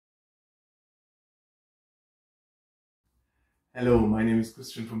Hello, my name is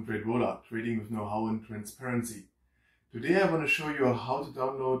Christian from TradeVola, trading with know-how and transparency. Today I want to show you how to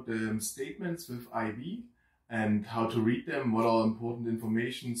download statements with IB and how to read them, what are important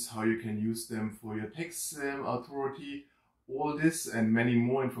informations, how you can use them for your tax authority. All this and many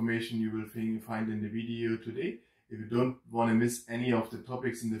more information you will find in the video today. If you don't want to miss any of the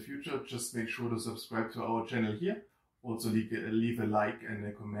topics in the future, just make sure to subscribe to our channel here. Also leave a like and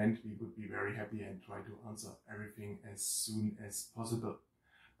a comment. We would be very happy and try to answer everything as soon as possible.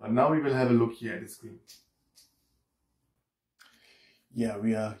 But now we will have a look here at the screen. Yeah,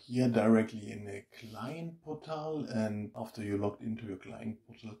 we are here directly in a client portal, and after you logged into your client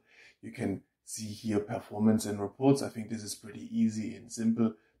portal, you can see here performance and reports. I think this is pretty easy and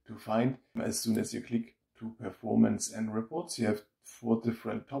simple to find. As soon as you click to performance and reports, you have 4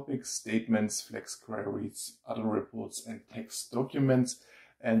 different topics: statements, flex queries, other reports, and tax documents.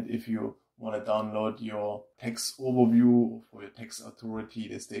 And if you want to download your tax overview for your tax authority,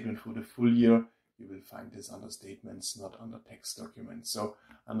 the statement for the full year, you will find this under statements, not under tax documents. So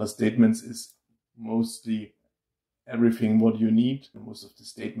under statements is mostly everything what you need. Most of the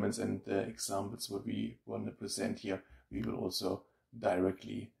statements and the examples what we want to present here, we will also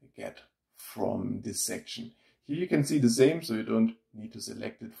directly get from this section. Here you can see the same, so you don't need to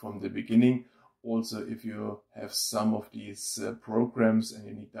select it from the beginning. Also, if you have some of these programs and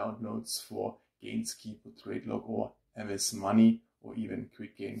you need downloads for Gainskeeper, TradeLog, or MS Money, or even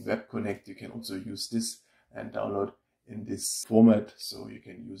Quick Gain Web Connect, you can also use this and download in this format, so you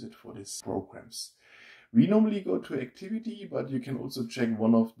can use it for these programs. We normally go to activity, but you can also check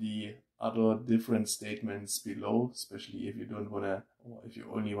one of the other different statements below, especially if you don't want to, or if you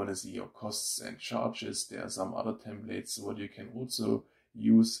only want to see your costs and charges. There are some other templates what you can also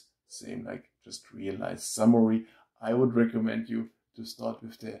use, same like just realized summary. I would recommend you to start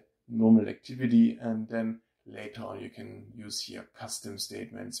with the normal activity, and then later on you can use here custom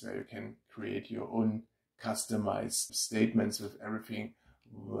statements, where you can create your own customized statements with everything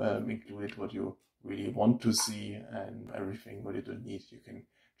included what you really want to see, and everything what you don't need you can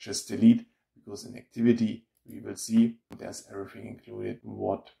just delete, because in activity we will see there's everything included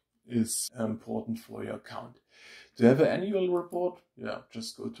what is important for your account. To have an annual report,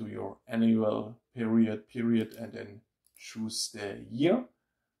 just go to your annual period and then choose the year,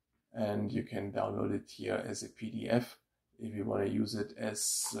 and you can download it here as a PDF. If you want to use it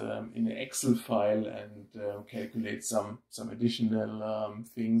as in an Excel file and calculate some additional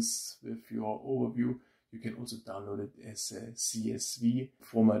things with your overview, you can also download it as a CSV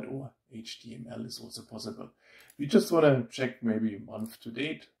format, or HTML is also possible. We just want to check maybe month to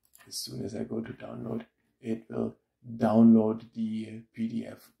date. As soon as I go to download, it will download the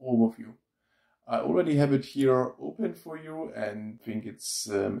PDF overview. I already have it here open for you, and think it's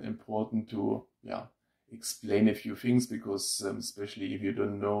important to explain a few things, because especially if you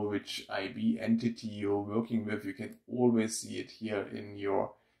don't know which IB entity you're working with, you can always see it here in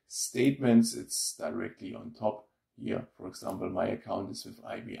your statements. It's directly on top here. For example, my account is with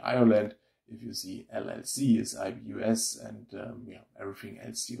IB Ireland. If you see LLC is IB US, and everything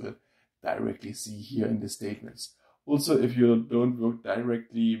else you will directly see here in the statements. Also, if you don't work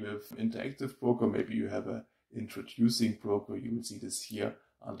directly with Interactive Broker, maybe you have a introducing broker, you will see this here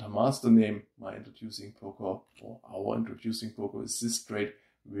under master name. My introducing broker, or our introducing broker, is this trade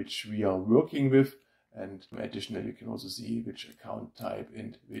which we are working with. And additionally, you can also see which account type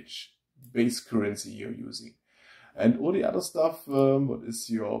and which base currency you're using. And all the other stuff, what is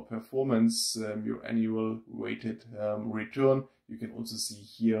your performance, your annual weighted return, you can also see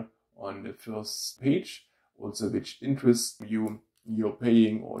here on the first page. Also which interest you're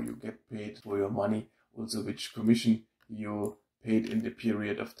paying, or you get paid for your money. Also which commission you paid in the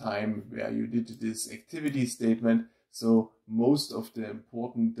period of time where you did this activity statement. So most of the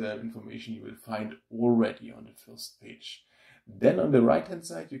important information you will find already on the first page. Then on the right hand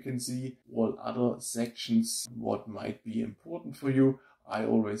side you can see all other sections what might be important for you. I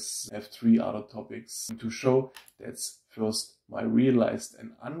always have 3 other topics to show. That's first my realized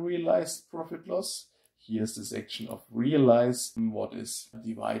and unrealized profit loss. Here's the section of realized, what is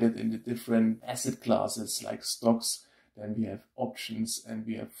divided in the different asset classes like stocks. Then we have options and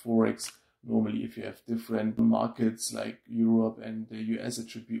we have forex. Normally, if you have different markets like Europe and the US, it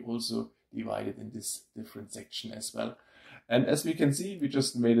should be also divided in this different section as well. And as we can see, we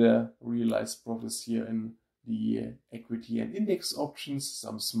just made a realized profits here in the equity and index options,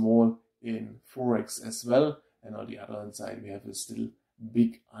 some small in forex as well. And on the other hand side, we have a still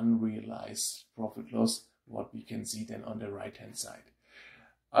big unrealized profit loss, what we can see then on the right hand side.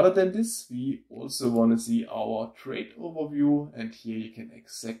 Other than this, we also want to see our trade overview, and here you can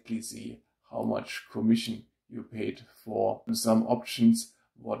exactly see how much commission you paid for some options,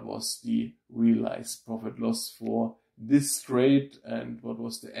 what was the realized profit loss for this trade, and what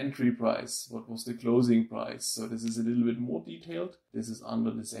was the entry price, what was the closing price. So this is a little bit more detailed. This is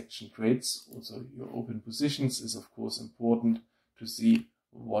under the section trades. Also your open positions is of course important to see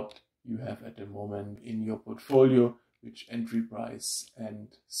what you have at the moment in your portfolio, which entry price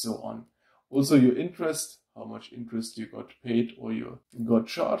and so on. Also your interest, how much interest you got paid or you got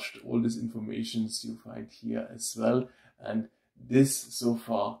charged. All this information you find here as well. And this so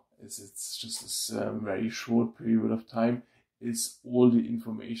far, as it's just this very short period of time, is all the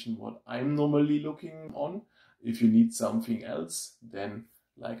information what I'm normally looking on. If you need something else, then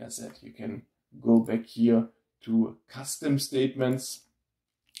like I said, you can go back here to custom statements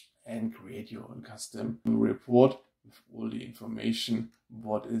and create your own custom report with all the information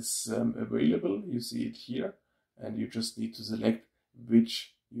what is available. You see it here, and you just need to select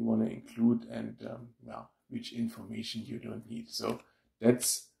which you want to include and which information you don't need. So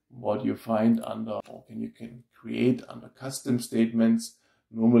that's what you find under, or you can create under custom statements.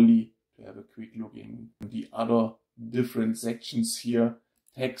 Normally, to have a quick look in the other different sections here,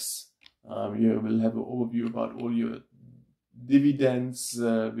 tax, you will have an overview about all your dividends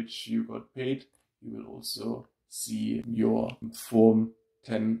which you got paid. You will also see your Form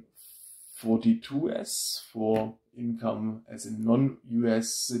 1042S for income as a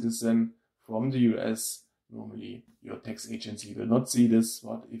non-US citizen from the US. Normally your tax agency will not see this,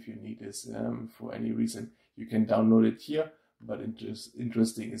 but if you need this for any reason, you can download it here. But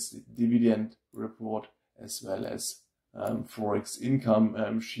interesting is the dividend report as well as Forex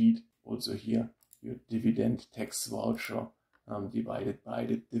income sheet. Also here your dividend tax voucher divided by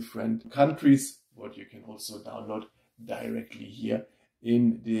the different countries, what you can also download directly here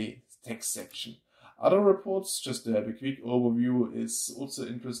in the tax section. Other reports, just to have a quick overview, is also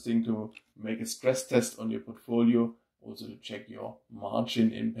interesting to make a stress test on your portfolio, also to check your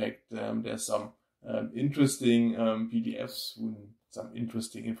margin impact. There's some interesting PDFs with some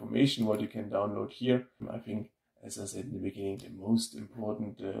interesting information what you can download here. I think, as I said in the beginning, the most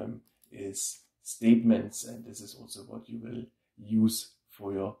important is statements, and this is also what you will use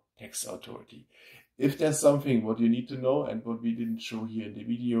for your tax authority. If there's something what you need to know and what we didn't show here in the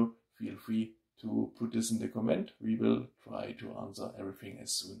video, feel free to put this in the comment. We will try to answer everything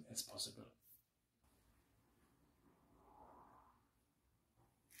as soon as possible.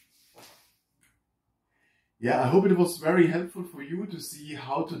 Yeah, I hope it was very helpful for you to see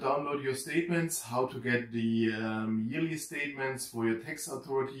how to download your statements, how to get the yearly statements for your tax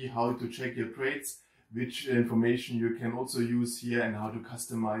authority, how to check your trades, which information you can also use here, and how to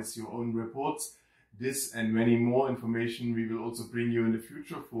customize your own reports. This and many more information we will also bring you in the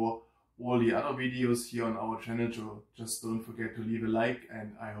future for all the other videos here on our channel. So just don't forget to leave a like,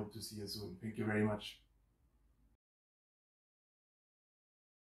 and I hope to see you soon. Thank you very much.